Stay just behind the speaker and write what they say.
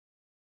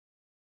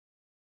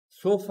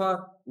So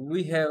far,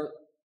 we have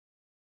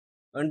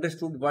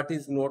understood what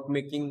is note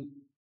making,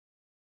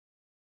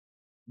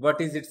 what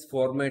is its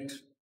format,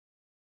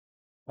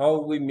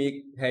 how we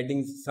make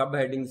headings,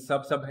 subheadings,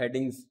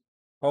 sub-subheadings,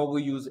 how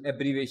we use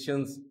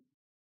abbreviations,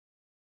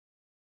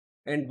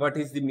 and what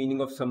is the meaning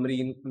of summary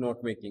in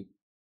note making.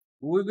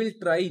 We will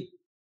try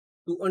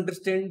to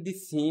understand the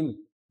same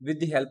with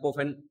the help of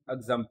an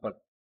example.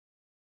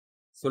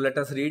 So let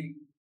us read.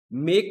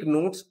 Make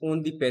notes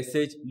on the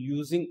passage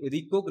using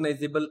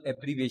recognizable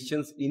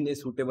abbreviations in a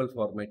suitable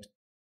format.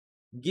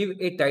 Give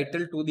a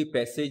title to the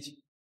passage.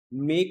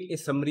 Make a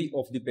summary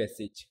of the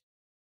passage.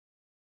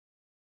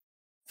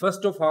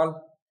 First of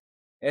all,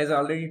 as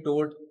already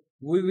told,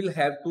 we will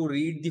have to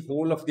read the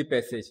whole of the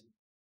passage.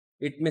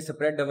 It may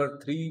spread over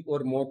 3 or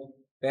more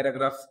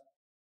paragraphs.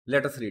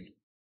 Let us read.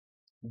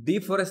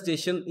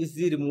 Deforestation is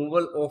the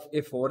removal of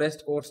a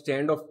forest or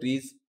stand of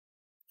trees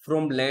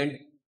from land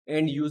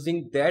and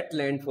using that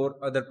land for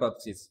other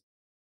purposes.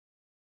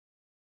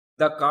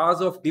 The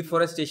causes of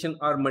deforestation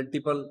are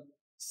multiple.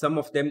 Some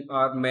of them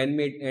are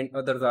man-made and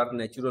others are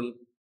natural.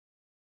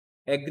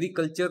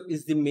 Agriculture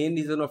is the main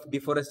reason of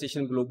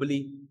deforestation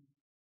globally.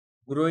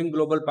 Growing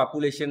global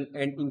population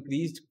and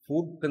increased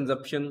food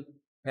consumption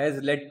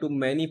has led to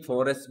many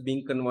forests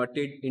being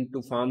converted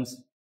into farms.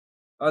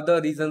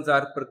 Other reasons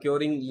are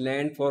procuring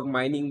land for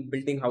mining,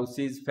 building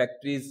houses,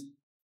 factories,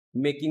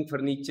 making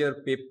furniture,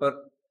 paper,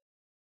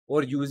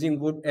 or using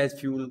wood as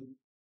fuel.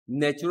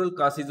 Natural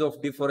causes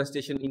of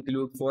deforestation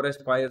include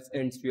forest fires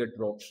and severe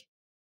droughts.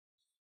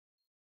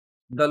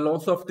 The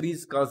loss of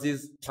trees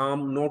causes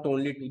harm not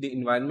only to the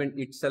environment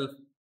itself,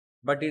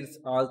 but it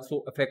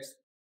also affects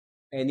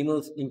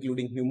animals,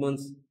 including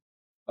humans.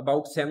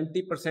 About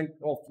 70%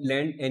 of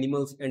land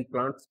animals and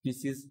plant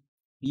species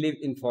live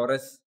in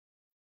forests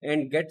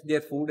and get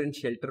their food and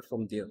shelter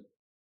from there.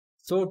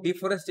 So,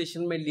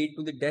 deforestation may lead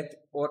to the death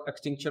or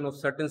extinction of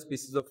certain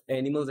species of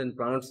animals and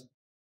plants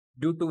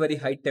due to very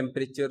high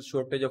temperature,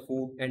 shortage of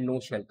food, and no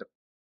shelter.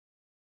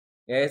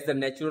 As the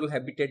natural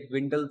habitat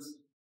dwindles,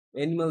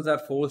 animals are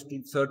forced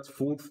to search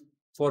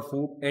for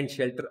food and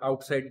shelter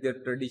outside their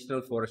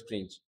traditional forest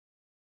range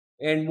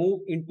and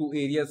move into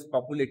areas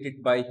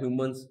populated by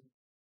humans,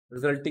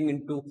 resulting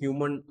into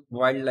human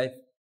wildlife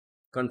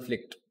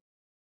conflict.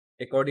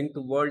 According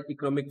to World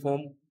Economic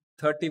Forum,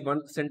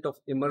 31% of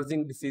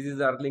emerging diseases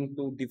are linked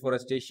to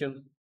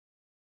deforestation.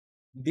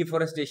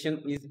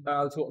 Deforestation is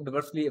also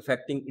adversely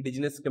affecting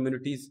indigenous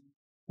communities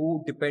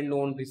who depend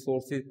on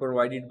resources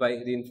provided by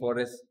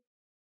rainforests.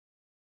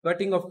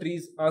 Cutting of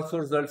trees also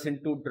results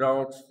into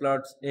droughts,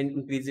 floods, and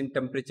increase in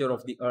temperature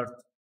of the earth.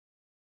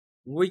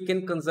 We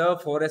can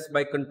conserve forests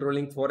by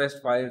controlling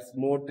forest fires.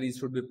 More trees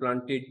should be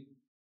planted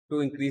to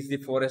increase the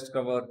forest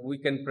cover. We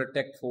can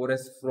protect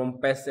forests from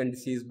pests and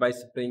disease by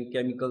spraying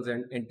chemicals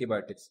and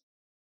antibiotics.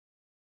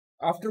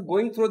 After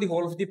going through the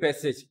whole of the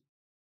passage,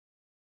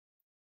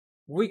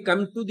 we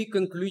come to the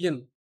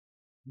conclusion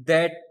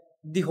that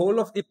the whole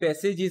of the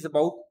passage is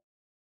about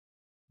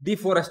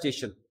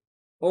deforestation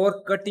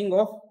or cutting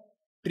of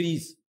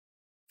trees.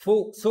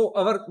 So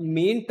our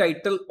main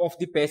title of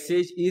the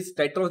passage is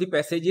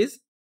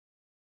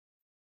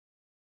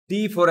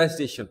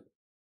deforestation.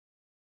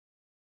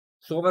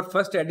 So our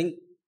first heading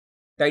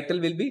title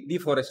will be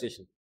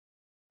deforestation.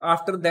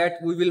 After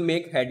that we will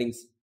make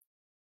headings.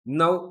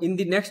 Now in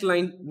the next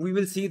line we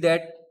will see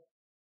that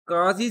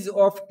causes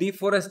of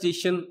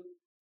deforestation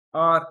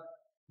are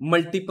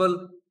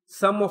multiple.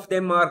 Some of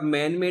them are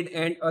man-made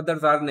and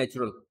others are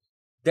natural.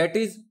 That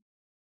is,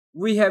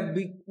 we have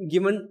been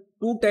given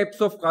two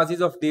types of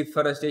causes of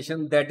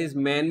deforestation, that is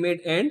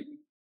man-made and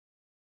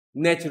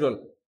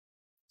natural.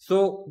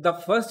 So the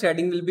first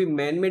heading will be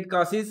man-made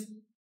causes,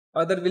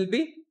 other will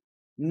be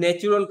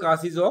natural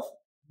causes of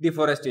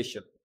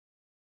deforestation.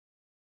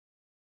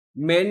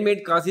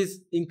 Man-made causes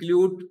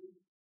include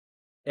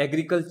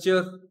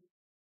agriculture.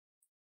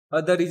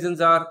 Other reasons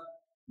are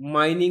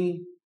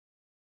mining,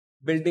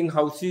 building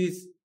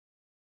houses,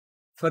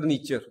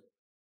 furniture.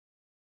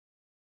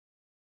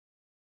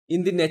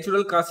 In the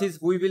natural causes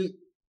will be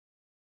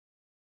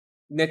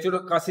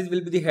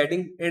the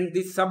heading and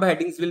the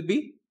subheadings will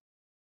be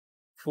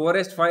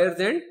forest fires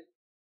and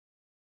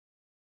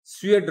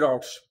severe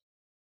droughts.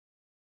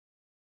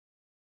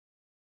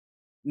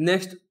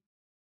 Next,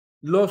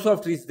 loss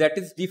of trees, that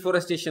is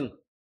deforestation,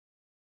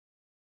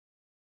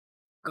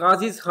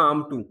 causes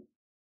harm to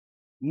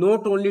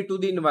not only to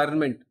the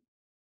environment,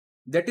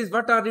 that is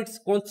what are its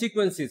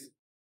consequences,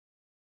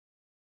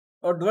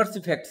 adverse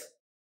effects.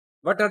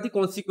 What are the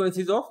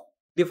consequences of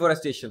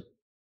deforestation?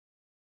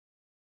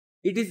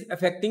 It is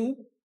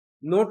affecting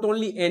not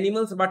only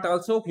animals but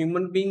also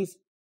human beings.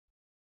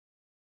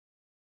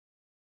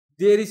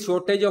 There is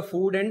shortage of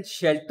food and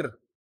shelter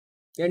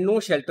and no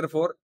shelter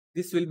for.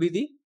 This will be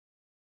the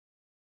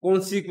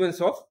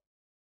consequence of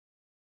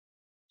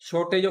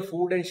shortage of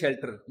food and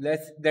shelter.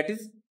 That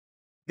is,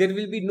 there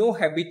will be no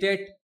habitat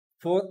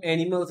for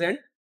animals and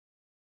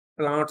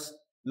plants.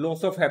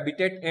 Loss of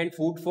habitat and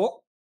food for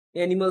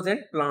animals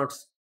and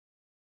plants.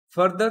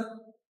 Further,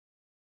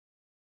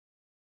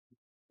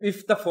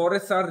 if the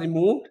forests are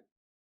removed,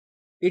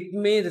 it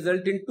may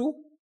result into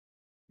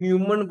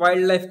human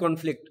wildlife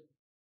conflict.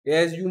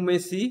 As you may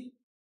see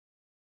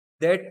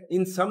that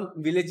in some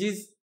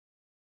villages,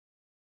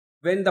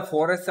 when the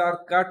forests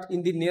are cut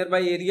in the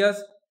nearby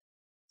areas,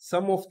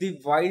 some of the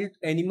wild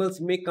animals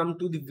may come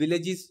to the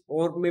villages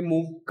or may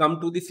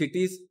come to the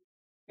cities,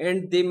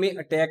 and they may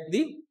attack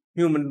the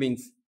human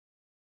beings.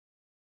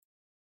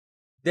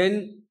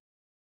 Then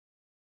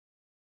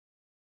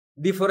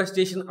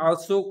deforestation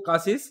also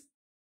causes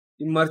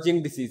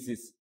emerging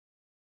diseases.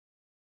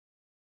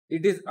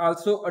 It is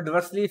also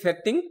adversely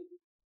affecting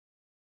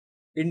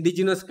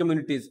indigenous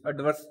communities,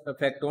 adverse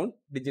effect on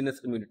indigenous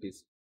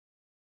communities.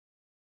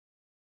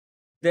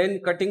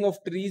 Then cutting of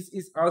trees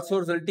is also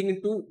resulting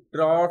into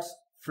droughts,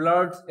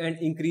 floods, and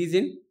increase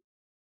in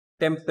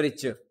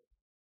temperature.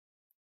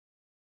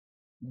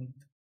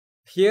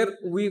 Here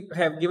we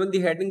have given the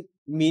heading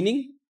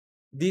meaning.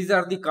 These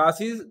are the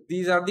causes,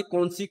 these are the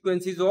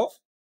consequences of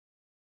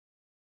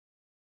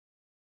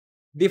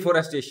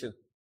deforestation.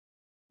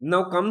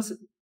 Now comes,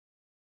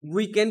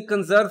 we can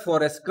conserve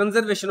forest,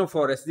 conservation of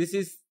forest. This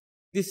is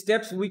the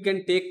steps we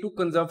can take to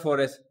conserve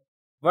forest.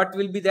 What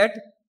will be that?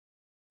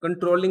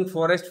 Controlling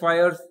forest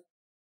fires,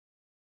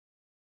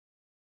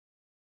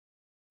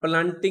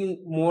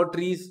 planting more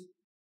trees,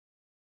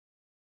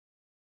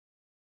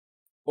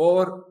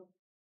 or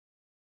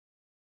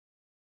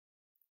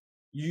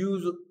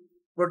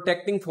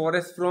protecting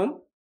forests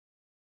from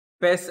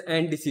pests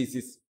and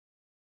diseases.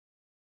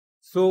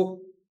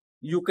 So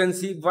you can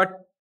see what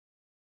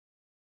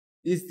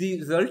is the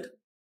result.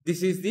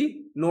 This is the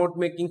note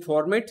making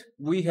format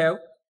we have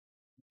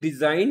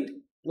designed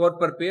or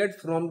prepared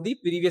from the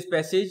previous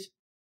passage.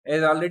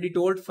 As already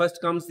told,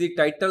 first comes the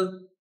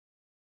title.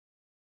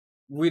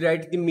 We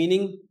write the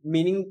meaning.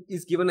 Meaning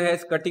is given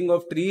as cutting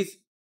of trees.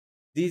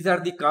 These are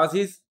the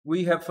causes.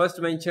 We have first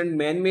mentioned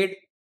man-made.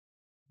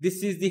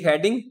 This is the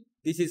heading.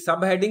 This is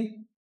subheading.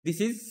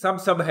 This is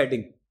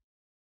sub-subheading.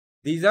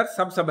 These are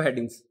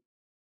sub-subheadings.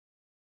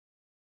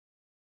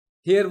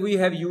 Here we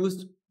have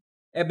used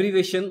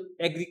abbreviation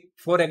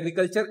for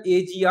agriculture,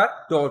 AGR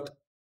dot.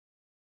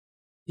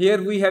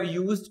 Here we have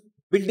used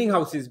building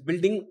houses.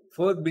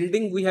 For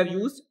building we have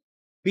used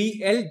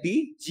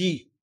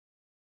BLDG.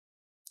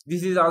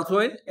 This is also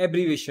an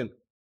abbreviation.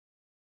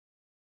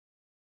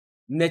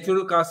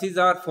 Natural causes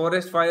are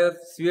forest fires,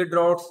 severe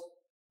droughts.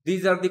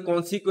 These are the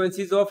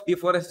consequences of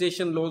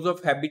deforestation, loss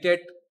of habitat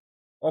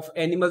of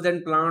animals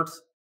and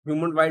plants,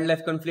 human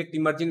wildlife conflict,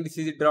 emerging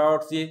diseases,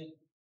 droughts.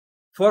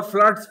 For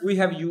floods we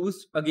have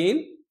used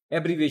again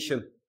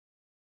abbreviation.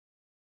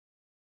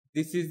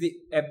 This is the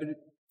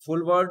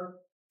full word.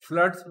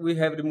 Floods we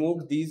have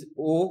removed these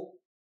O.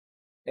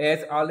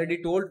 As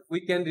already told,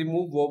 we can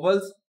remove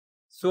vowels,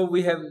 so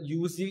we have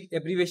used the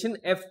abbreviation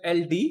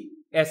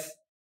FLDS.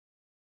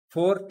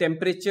 For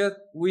temperature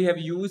we have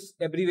used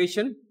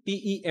abbreviation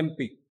TEMP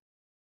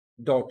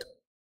dot.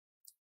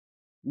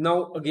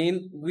 Now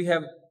again we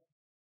have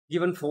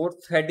given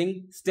fourth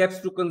heading, steps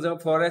to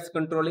conserve forests,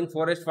 controlling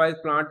forest fires,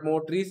 plant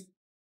more trees,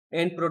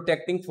 and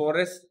protecting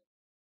forests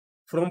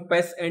from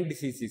pests and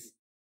diseases.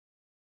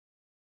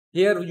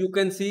 Here you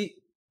can see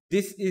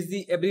this is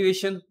the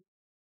abbreviation.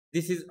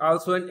 This is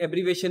also an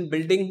abbreviation,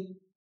 building.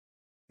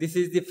 This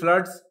is the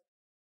floods.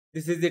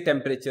 This is the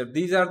temperature.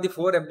 These are the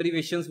four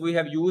abbreviations we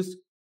have used.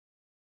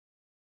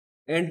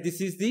 And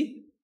this is the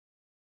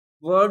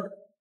word,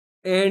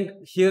 and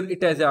here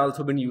it has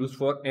also been used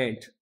for and.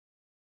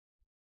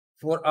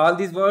 For all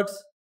these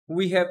words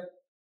we have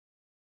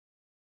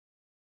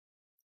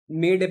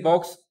made a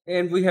box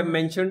and we have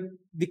mentioned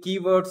the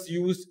keywords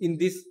used in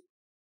this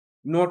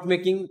note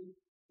making.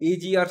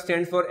 AGR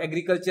stands for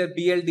agriculture,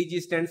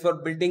 BLDG stands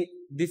for building,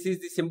 this is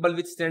the symbol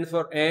which stands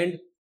for and,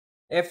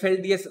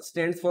 FLDS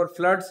stands for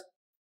floods,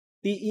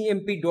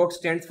 TEMP dot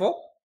stands for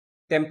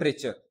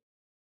temperature.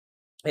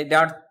 And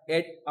that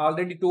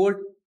already told.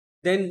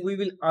 Then we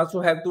will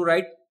also have to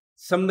write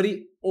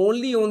summary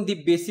only on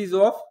the basis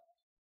of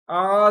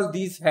all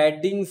these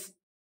headings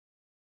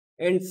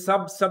and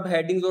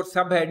subheadings or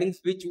subheadings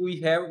which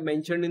we have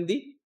mentioned in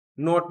the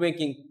note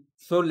making.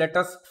 So let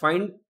us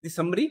find the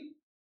summary.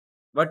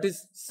 What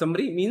is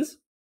summary means?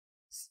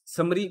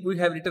 Summary we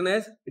have written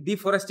as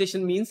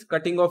deforestation means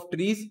cutting of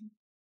trees.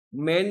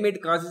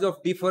 Man-made causes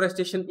of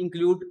deforestation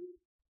include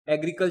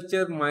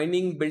agriculture,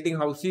 mining, building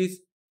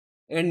houses,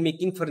 and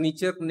making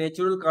furniture.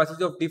 Natural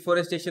causes of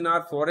deforestation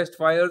are forest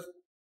fires,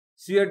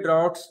 severe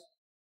droughts.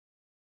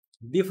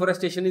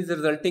 Deforestation is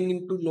resulting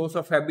into loss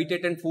of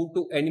habitat and food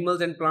to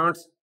animals and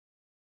plants.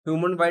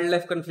 Human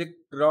wildlife conflict,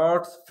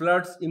 droughts,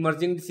 floods,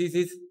 emerging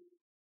diseases,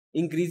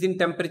 increase in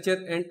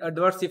temperature, and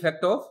adverse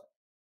effect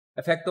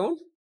on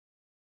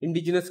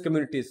indigenous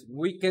communities.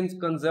 We can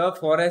conserve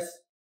forests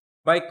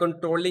by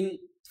controlling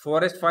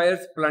forest fires,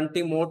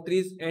 planting more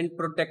trees, and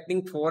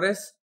protecting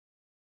forests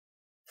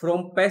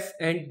from pests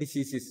and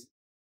diseases.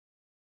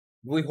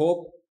 We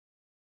hope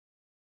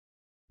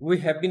we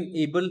have been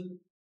able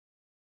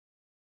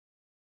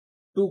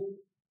to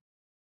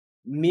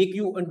make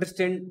you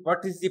understand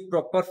what is the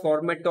proper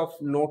format of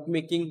note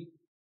making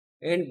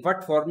and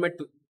what format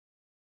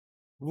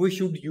we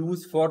should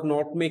use for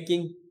note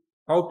making,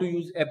 how to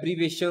use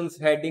abbreviations,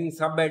 headings,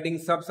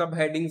 subheadings,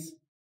 subheadings,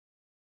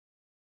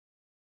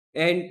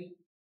 and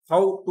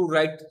how to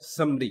write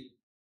summary.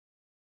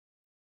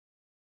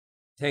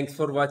 Thanks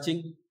for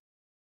watching.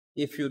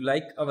 If you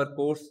like our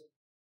course,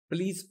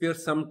 please spare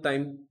some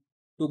time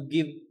to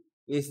give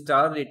a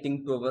star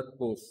rating to our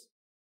course.